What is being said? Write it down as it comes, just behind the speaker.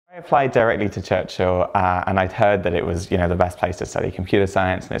I applied directly to Churchill and I'd heard that it was, the best place to study computer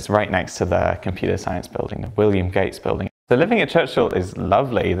science, and it's right next to the computer science building, the William Gates building. So living at Churchill is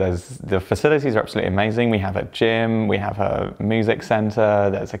lovely. The facilities are absolutely amazing. We have a gym, we have a music centre,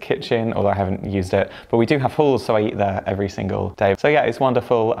 there's a kitchen, although I haven't used it, but we do have halls, so I eat there every single day. So yeah, it's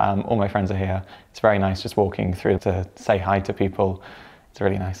wonderful. All my friends are here. It's very nice just walking through to say hi to people. It's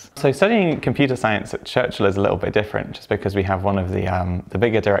really nice. So studying computer science at Churchill is a little bit different, just because we have one of the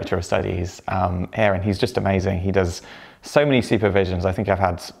bigger director of studies here, and he's just amazing. He does so many supervisions. I think I've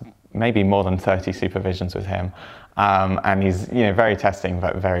had maybe more than 30 supervisions with him, and he's very testing,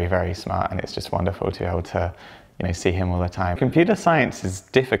 but very, very smart, and it's just wonderful to be able to see him all the time. Computer science is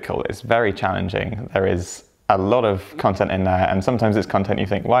difficult. It's very challenging. There is a lot of content in there, and sometimes it's content you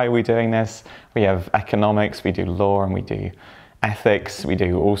think, why are we doing this? We have economics, we do law, and we do ethics, we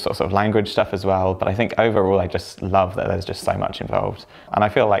do all sorts of language stuff as well, but I think overall I just love that there's just so much involved, and I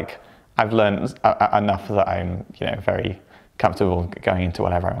feel like I've learned enough that I'm very comfortable going into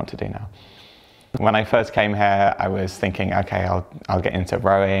whatever I want to do now. When I first came here, I was thinking, okay, I'll get into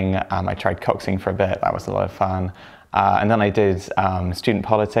rowing. I tried coxing for a bit, that was a lot of fun. And then I did student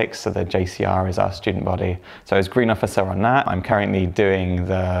politics, so the JCR is our student body. So I was Green Officer on that. I'm currently doing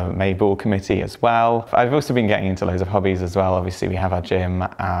the May Ball Committee as well. I've also been getting into loads of hobbies as well. Obviously we have our gym,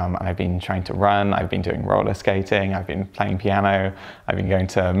 and I've been trying to run, I've been doing roller skating, I've been playing piano, I've been going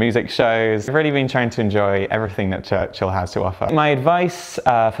to music shows. I've really been trying to enjoy everything that Churchill has to offer. My advice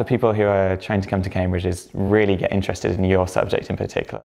for people who are trying to come to Cambridge is really get interested in your subject in particular.